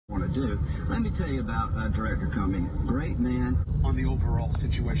want to do. Let me tell you about Director Cumming. Great man. On the overall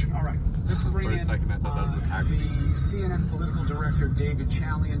situation. All right, let's bring For a second I thought that was a taxi. the CNN political director David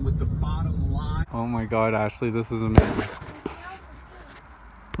Chalian with the bottom line. Oh my god, Ashley, this is amazing.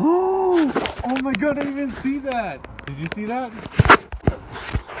 Oh my god, I didn't even see that. Did you see that?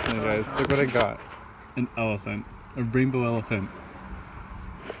 Hey guys, look what I got. An elephant. A rainbow elephant.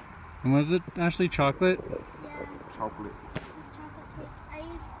 And was it Ashley chocolate? Yeah. Chocolate. I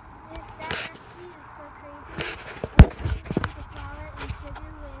used that recipe is so crazy. I used the flour and sugar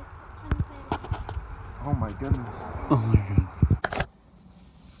with 25. Oh my goodness. Oh my god.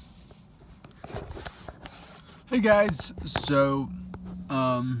 Hey guys, so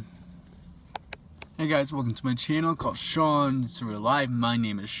hey guys, welcome to my channel called Sean's Real Life. My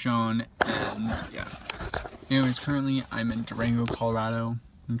name is Sean, and yeah. Anyways, currently I'm in Durango, Colorado,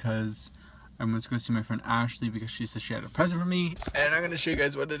 because I'm going to go see my friend Ashley because she said she had a present for me, and I'm going to show you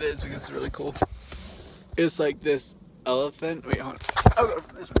guys what it is because it's really cool. It's like this elephant. Wait, hold on. Oh,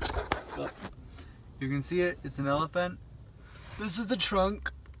 this one. You can see it. It's an elephant. This is the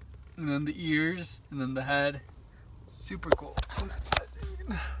trunk, and then the ears, and then the head. Super cool.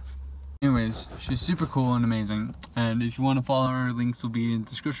 Anyways, she's super cool and amazing, and if you want to follow her, links will be in the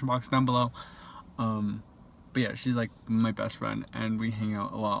description box down below. But yeah, she's like my best friend, and we hang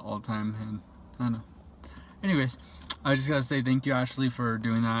out a lot all the time, and I don't know. Anyways, I just gotta say thank you, Ashley, for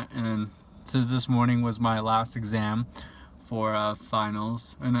doing that. And so this morning was my last exam for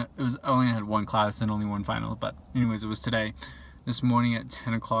finals, and I only had one class and only one final. But anyways, it was today, this morning at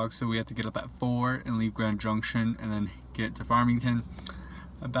 10 o'clock. So we had to get up at 4 and leave Grand Junction, and then get to Farmington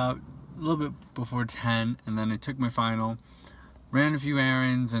about a little bit before 10. And then I took my final, ran a few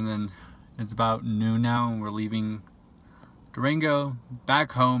errands, and then it's about noon now, and we're leaving Durango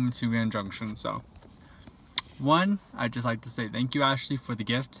back home to Grand Junction. So one, I'd just like to say thank you, Ashley, for the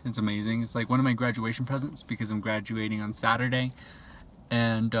gift. It's amazing. It's like one of my graduation presents because I'm graduating on Saturday.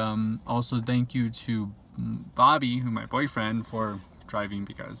 And also thank you to Bobby, who's my boyfriend, for driving,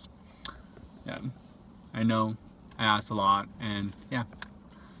 because yeah, I know I asked a lot, and yeah.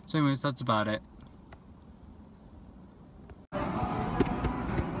 So anyways, that's about it.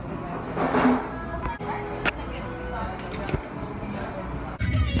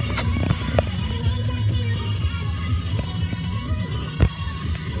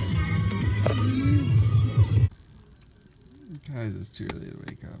 Guys, it's too early to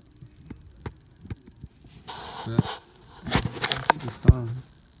wake up. But I think the sun.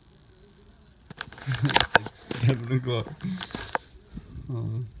 It's like 7 o'clock.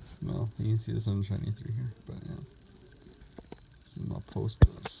 Well, you can see the sun shining through here, but yeah. See my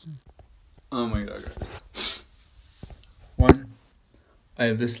posters. Oh my god, guys. One, I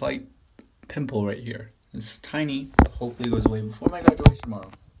have this slight pimple right here. It's tiny, but hopefully it goes away before my graduation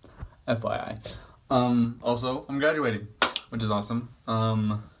tomorrow. FYI. Also, I'm graduating, which is awesome.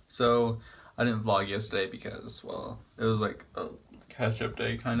 So I didn't vlog yesterday because, well, it was like a catch-up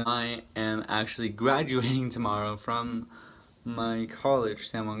day kind of. I am actually graduating tomorrow from my college,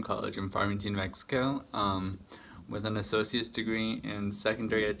 San Juan College in Farmington, Mexico, with an associate's degree in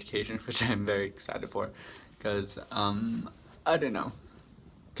secondary education, which I'm very excited for, because I don't know,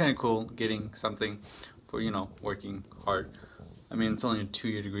 kind of cool getting something for, you know, working hard. I mean, it's only a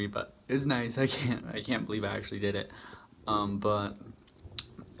 2-year degree, but it's nice. I can't believe I actually did it. But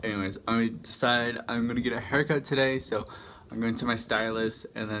anyways, I decided I'm gonna get a haircut today, so I'm going to my stylist,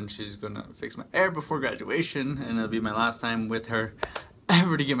 and then she's gonna fix my hair before graduation, and it'll be my last time with her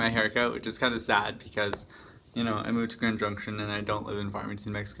ever to get my haircut, which is kind of sad because, you know, I moved to Grand Junction and I don't live in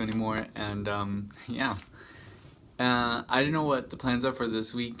Farmington, Mexico anymore, and yeah. I don't know what the plans are for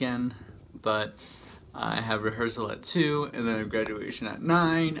this weekend, but I have rehearsal at 2, and then I have graduation at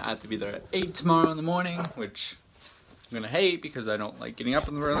 9. I have to be there at 8 tomorrow in the morning, which I'm gonna hate because I don't like getting up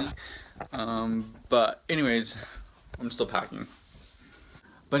in the early. But anyways, I'm still packing.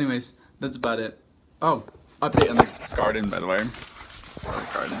 But anyways, that's about it. Oh, update on the garden, by the way.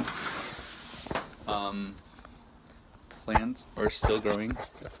 Garden. Plants are still growing,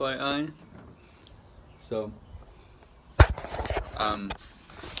 FYI. So,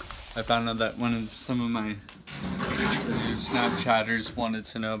 I found out that some of my Snapchatters wanted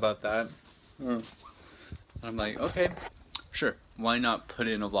to know about that. I'm like, okay, sure, why not put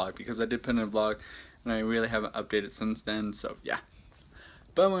in a vlog? Because I did put in a vlog, and I really haven't updated since then, so yeah.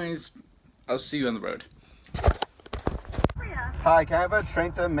 But anyways, I'll see you on the road. Hi, can I have a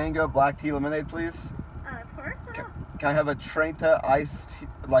Trenta mango black tea lemonade, please? Of course. Can I have a Trenta iced,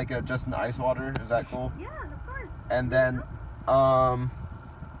 like just an ice water? Is that cool? Yeah, of course. And then,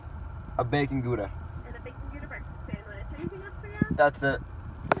 a bacon Gouda. And a bacon Gouda breakfast sandwich. Anything else for you? That's it.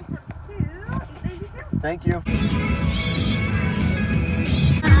 Thank you.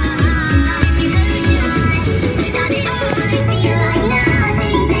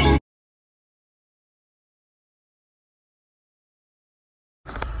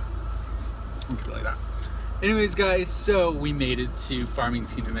 Like that. Anyways, guys, so we made it to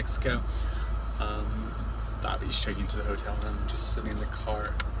Farmington, New Mexico. Bobby's checking into the hotel and I'm just sitting in the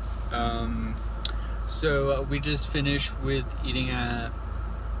car. So we just finished with eating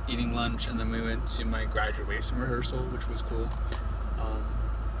lunch, and then we went to my graduation rehearsal, which was cool.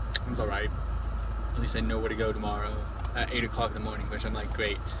 It was alright. At least I know where to go tomorrow at 8 o'clock in the morning, which I'm like,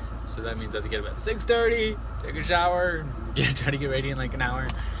 great. So that means I have to get up at 6:30, take a shower, try to get ready in like an hour,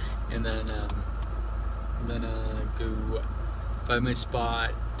 and then go find my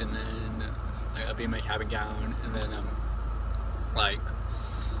spot, and then I'll be in my cabin gown, and then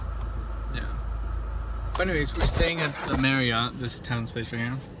yeah. But anyways, we're staying at the Marriott, this town's place right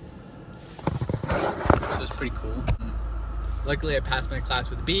here. So it's pretty cool. Luckily, I passed my class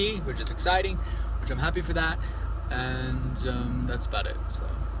with a B, which is exciting, which I'm happy for that, and that's about it. So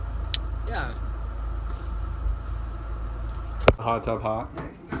yeah. Hot tub hot.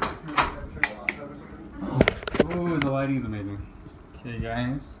 Oh, the lighting is amazing. Okay,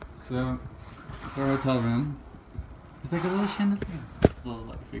 guys, so it's our hotel room. It's like a little chandelier, little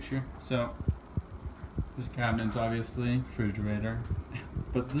light fixture. So there's cabinets, obviously, refrigerator,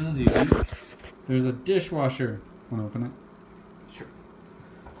 but this is unique. There's a dishwasher. Want to open it? Sure.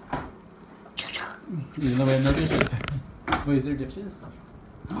 Even though we have no dishes. Wait, is there dishes?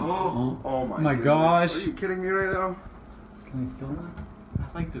 Oh my gosh. Are you kidding me right now? Can I steal one?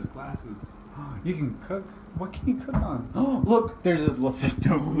 I like those glasses. You can cook. What can you cook on? Oh, look! There's a little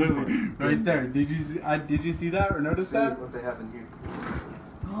stove literally right there. Did you see? Did you see that or notice that? What they have in here?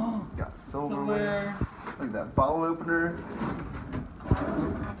 Oh, Got silverware. silverware. Look at that bottle opener.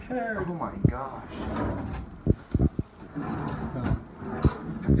 Hair. Oh my gosh.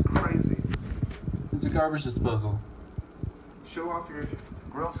 That's crazy. It's a garbage disposal. Show off your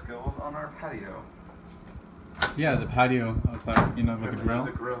grill skills on our patio. Yeah, the patio outside, you know, with the grill.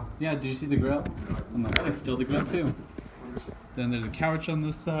 There's a grill. Yeah, did you see the grill? I'm like, it's still the grill too. Then there's a couch on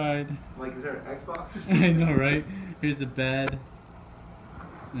this side. Like, is there an Xbox or something? I know, right? Here's the bed.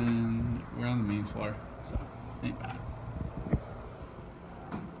 And we're on the main floor, so ain't bad.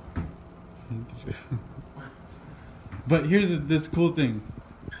 But here's this cool thing.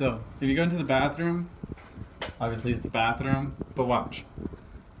 So, if you go into the bathroom, obviously it's a bathroom, but watch.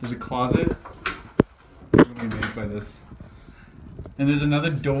 There's a closet. I'm gonna be amazed by this. And there's another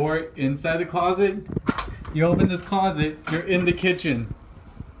door inside the closet. You open this closet, you're in the kitchen.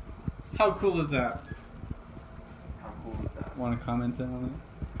 How cool is that? How cool is that? Want to comment on it?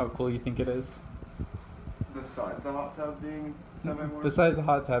 How cool you think it is? Besides the hot tub being semi-warm? Besides the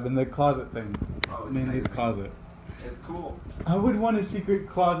hot tub and the closet thing. Oh, it's Mainly the amazing. closet. It's cool. I would want a secret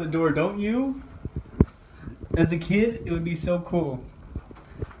closet door, don't you? As a kid, it would be so cool.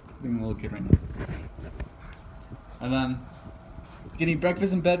 Being a little kid right now. And then, getting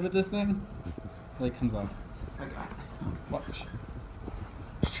breakfast in bed with this thing, light comes off. I got it. Watch.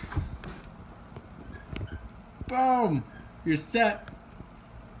 Boom! You're set.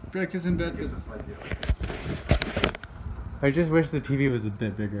 Breakfast in bed. Gives us like, I just wish the TV was a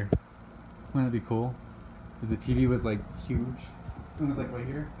bit bigger. Wouldn't that be cool? If the TV was like huge. It was like right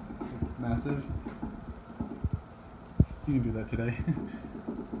here. Massive. You can do that today.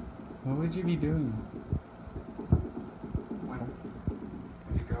 What would you be doing?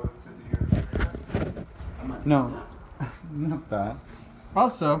 Can you go to your... No. Not that.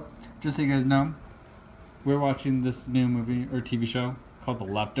 Also, just so you guys know, we're watching this new movie or TV show called The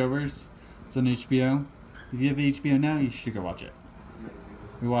Leftovers. It's on HBO. If you have HBO now, you should go watch it.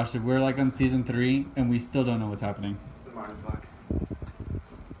 We watched it. We're like on season 3, and we still don't know what's happening. It's a mind fuck.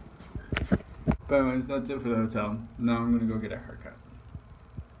 But anyways, that's it for the hotel. Now I'm gonna go get a haircut.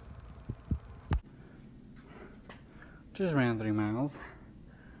 Just ran 3 miles.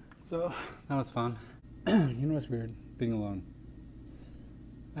 So, that was fun. You know what's weird? Being alone.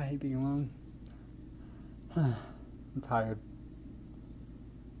 I hate being alone. I'm tired.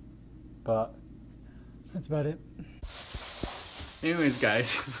 But, that's about it. Anyways,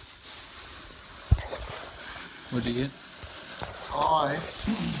 guys. What'd you get? I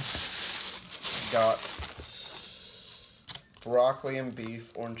got broccoli and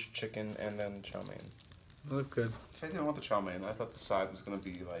beef, orange chicken, and then chow mein. Look good. I didn't want the chow mein. I thought the side was gonna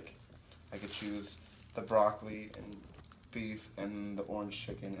be like, I could choose the broccoli and beef and the orange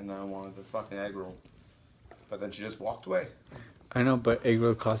chicken, and then I wanted the fucking egg roll. But then she just walked away. I know, but egg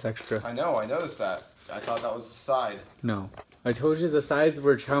roll costs extra. I know, I noticed that. I thought that was the side. No. I told you the sides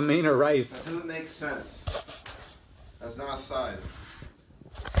were chow mein or rice. That doesn't make sense. That's not a side.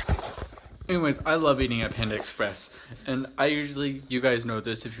 Anyways, I love eating at Panda Express. And I usually, you guys know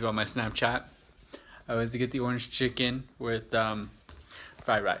this if you on my Snapchat, I always get the orange chicken with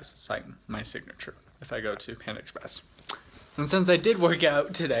fried rice. It's like my signature if I go to Panda Express. And since I did work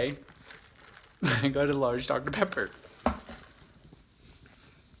out today, I got a large Dr. Pepper.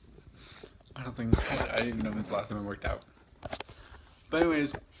 I didn't even know when's the last time I worked out. But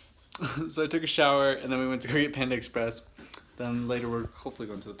anyways, so I took a shower and then we went to go get Panda Express. Then later we're hopefully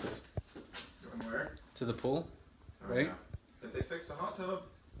going to the pool. Going where? To the pool, Oh, right? yeah. Did they fix the hot tub?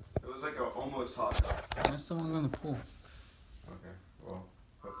 It was like a almost hot tub. I still want to go in the pool. Okay, well,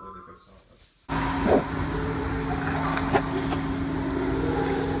 hopefully they fix the hot tub.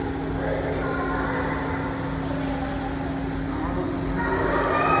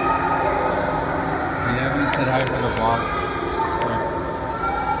 You haven't said hi to the vlog.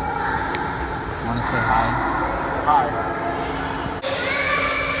 Want to say hi? Hi.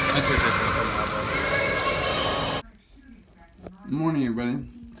 Morning, everybody.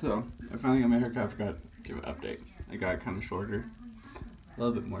 So, I finally got my haircut. I forgot to give an update. I got it kind of shorter. A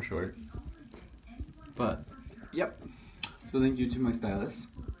little bit more short. But, yep. So thank you to my stylist.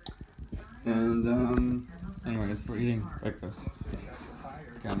 And, anyways, we're eating breakfast.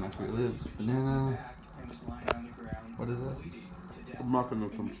 Got my Fruit Loops, banana. What is this? A muffin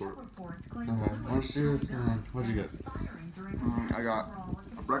of some sort. Okay, orange juice, and then, what'd you get? I got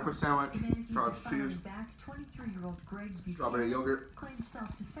a breakfast sandwich, cottage cheese, strawberry yogurt,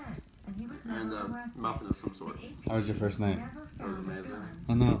 and a muffin of some sort. How was your first night? That was amazing.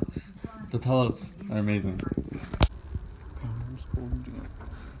 I know. The pillows are amazing.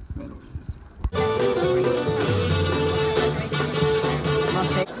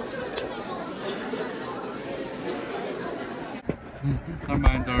 Our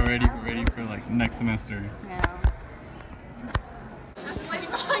minds are already ready for like next semester. Yeah. This lady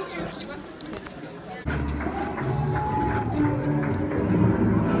behind you, she wants to see.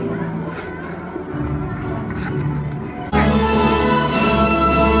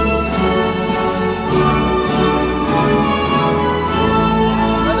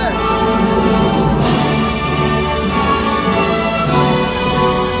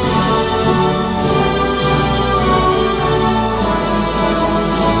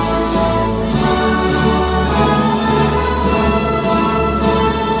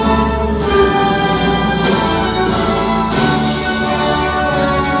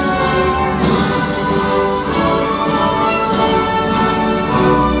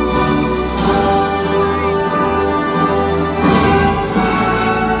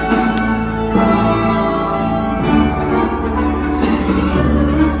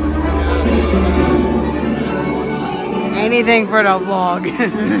 Anything for the vlog.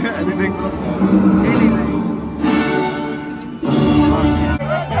 Anything for the vlog. Anything.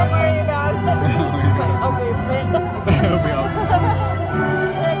 Don't worry about it. Okay, fit.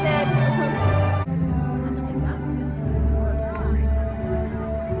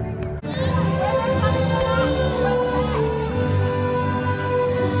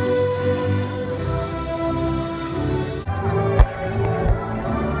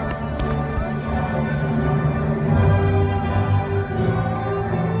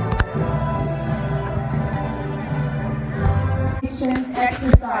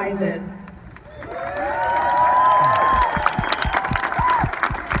 Exercises.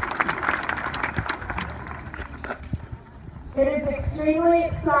 It is extremely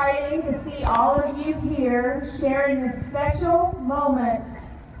exciting to see all of you here sharing this special moment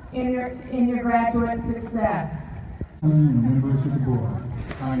in your graduate success. Members of the board,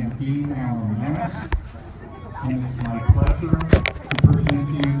 I am Dean Alan Manis, and it's my pleasure to present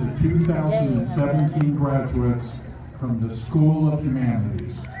to you the 2017 graduates from the School of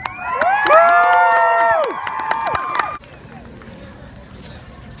Humanities.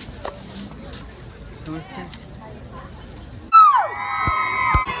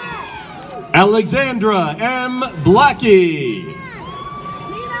 Alexandra M. Blackie.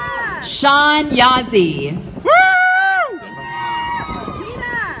 Sean Yazzie.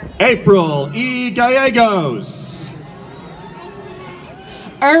 April E. Gallegos.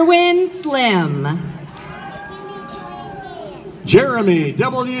 Ewiin Slim. Jeremy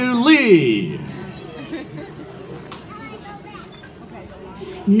W. Lee.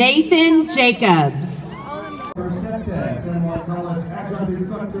 Nathan Jacobs.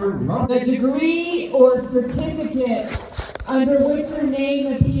 The degree or certificate under which your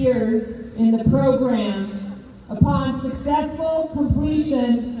name appears in the program upon successful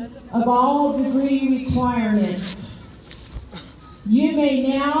completion of all degree requirements. You may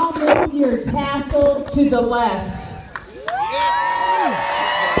now move your tassel to the left.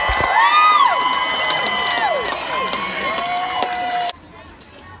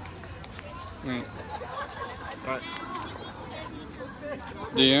 Wait. What?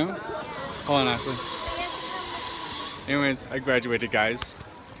 Do you? Hold on, Ashley. Anyways, I graduated, guys.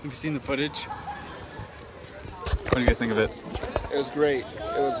 Have you seen the footage? What do you guys think of it? It was great.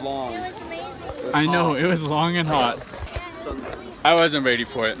 It was long. It was amazing. I know, it was long and hot. I wasn't ready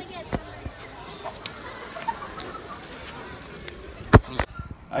for it.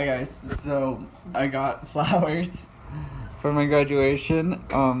 Hi guys, so I got flowers for my graduation.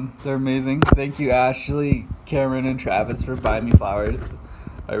 They're amazing. Thank you Ashley, Cameron, and Travis for buying me flowers.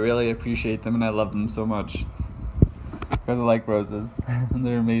 I really appreciate them and I love them so much. Because I like roses.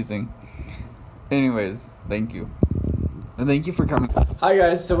 They're amazing. Anyways, thank you. And thank you for coming. Hi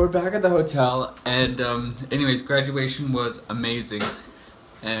guys, so we're back at the hotel and anyways, graduation was amazing.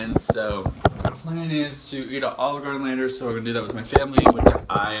 And so the plan is to eat at Olive Garden later, so we're gonna do that with my family, which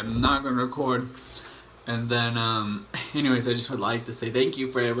I am not gonna record. And then anyways, I just would like to say thank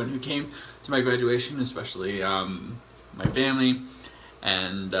you for everyone who came to my graduation, especially my family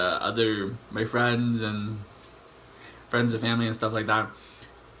and my friends and friends of family and stuff like that.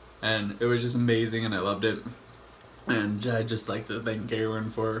 And it was just amazing and I loved it. And I'd just like to thank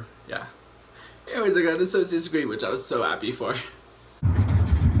everyone for, yeah. Anyways, I got an associate's degree, which I was so happy for.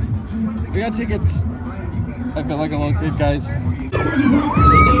 We got tickets. I feel like a little kid, guys.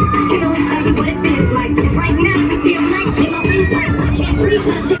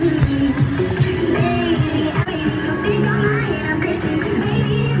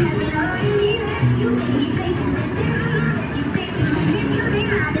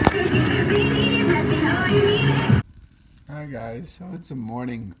 Hi guys, so it's the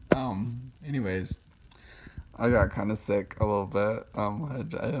morning. Anyways, I got kind of sick a little bit. I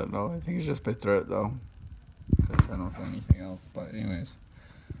don't know. I think it's just my throat though, because I don't feel anything else. But anyways,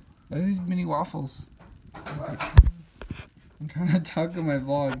 look at these mini waffles. I'm trying to talk in my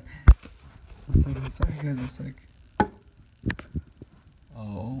vlog. I'm sorry guys, I'm sick.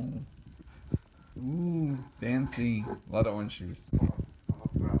 Oh, ooh, fancy. A lot of orange juice.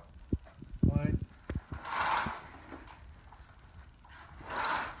 What?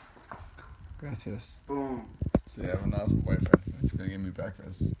 Gracias. Boom. So I have an awesome boyfriend who's gonna give me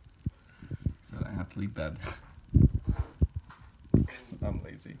breakfast so that I have to leave bed. Because I'm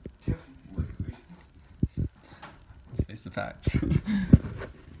lazy. Just lazy. Let's face the fact.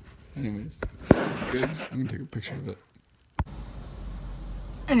 Anyways, good. I'm gonna take a picture of it.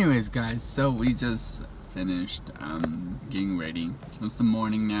 Anyways, guys, so we just finished getting ready. It's the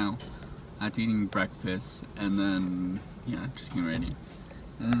morning now. After eating breakfast, and then yeah, just getting ready.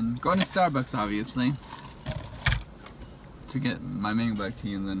 And going to Starbucks, obviously, to get my mango black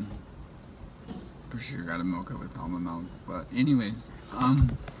tea, and then for sure got a mocha with almond milk. But anyways,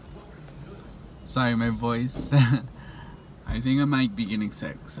 sorry, my voice. I think I might be getting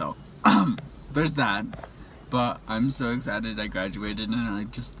sick, so there's that. But I'm so excited I graduated, and I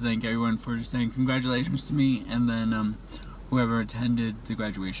just thank everyone for saying congratulations to me, and then whoever attended the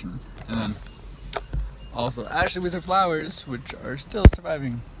graduation, and then also Ashley with her flowers, which are still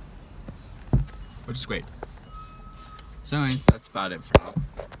surviving, which is great. So anyways, that's about it for now.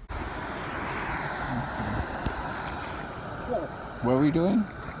 What are we doing?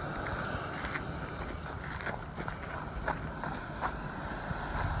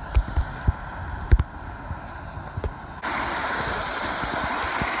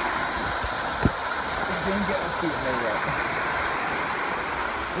 Didn't get my feet in there yet.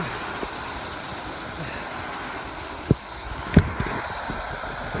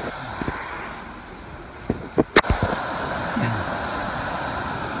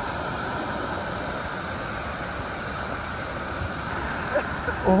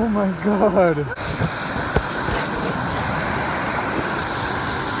 Oh my god.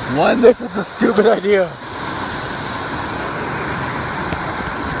 One, this is a stupid idea.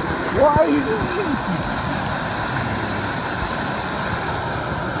 Why are you doing this?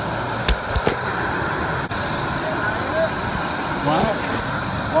 What?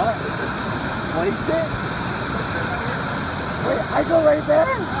 What? Place it? Wait, I go right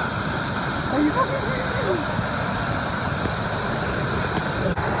there? Are you fucking kidding me?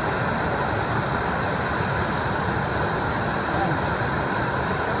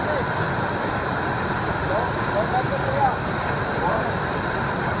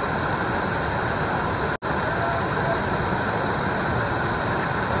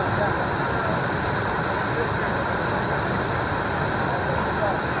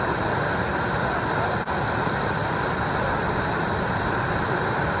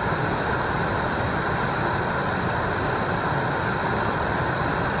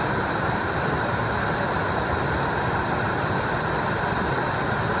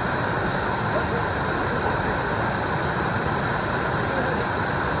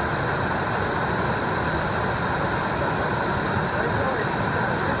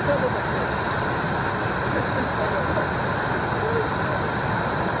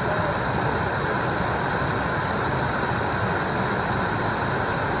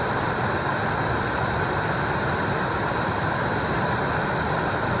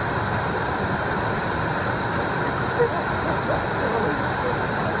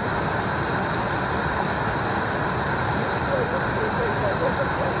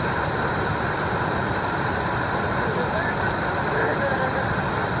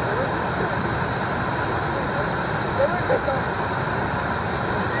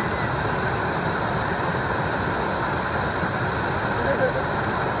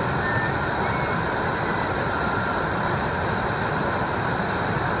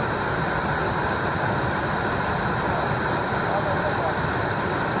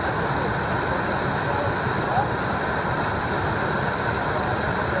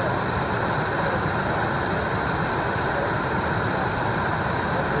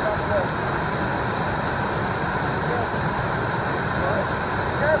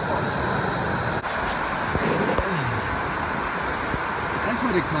 That's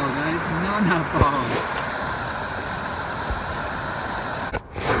what it's called, guys. Non-alcohol.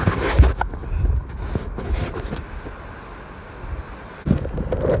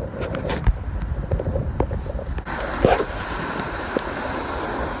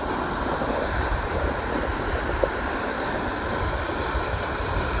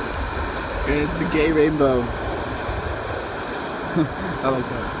 It's a gay rainbow. I like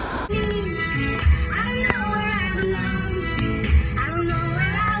that.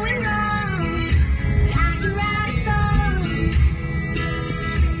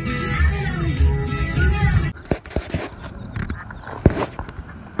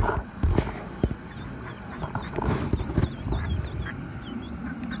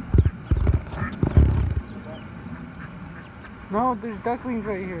 No, there's ducklings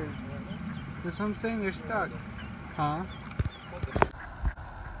right here. That's what I'm saying, they're stuck. Huh?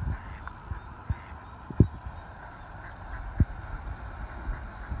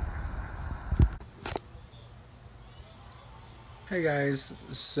 Hey guys,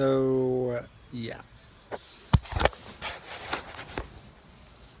 so yeah.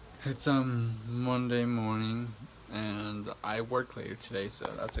 It's Monday morning and I work later today,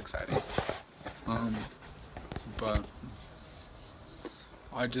 so that's exciting. But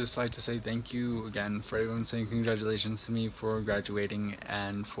I'd just like to say thank you again for everyone saying congratulations to me for graduating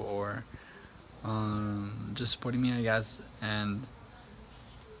and for just supporting me, I guess. And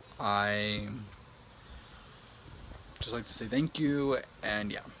I just like to say thank you,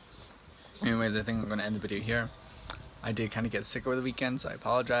 and yeah. Anyways, I think I'm gonna end the video here. I did kind of get sick over the weekend, so I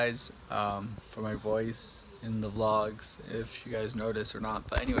apologize for my voice in the vlogs, if you guys notice or not.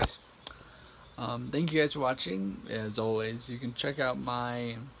 But anyways, thank you guys for watching. As always, you can check out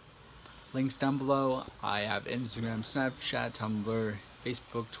my links down below. I have Instagram, Snapchat, Tumblr,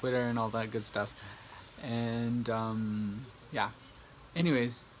 Facebook, Twitter, and all that good stuff. And yeah.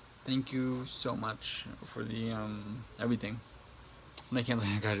 Anyways, thank you so much for the everything. And I can't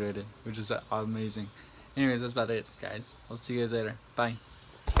believe I graduated, which is amazing. Anyways, that's about it, guys. I'll see you guys later. Bye.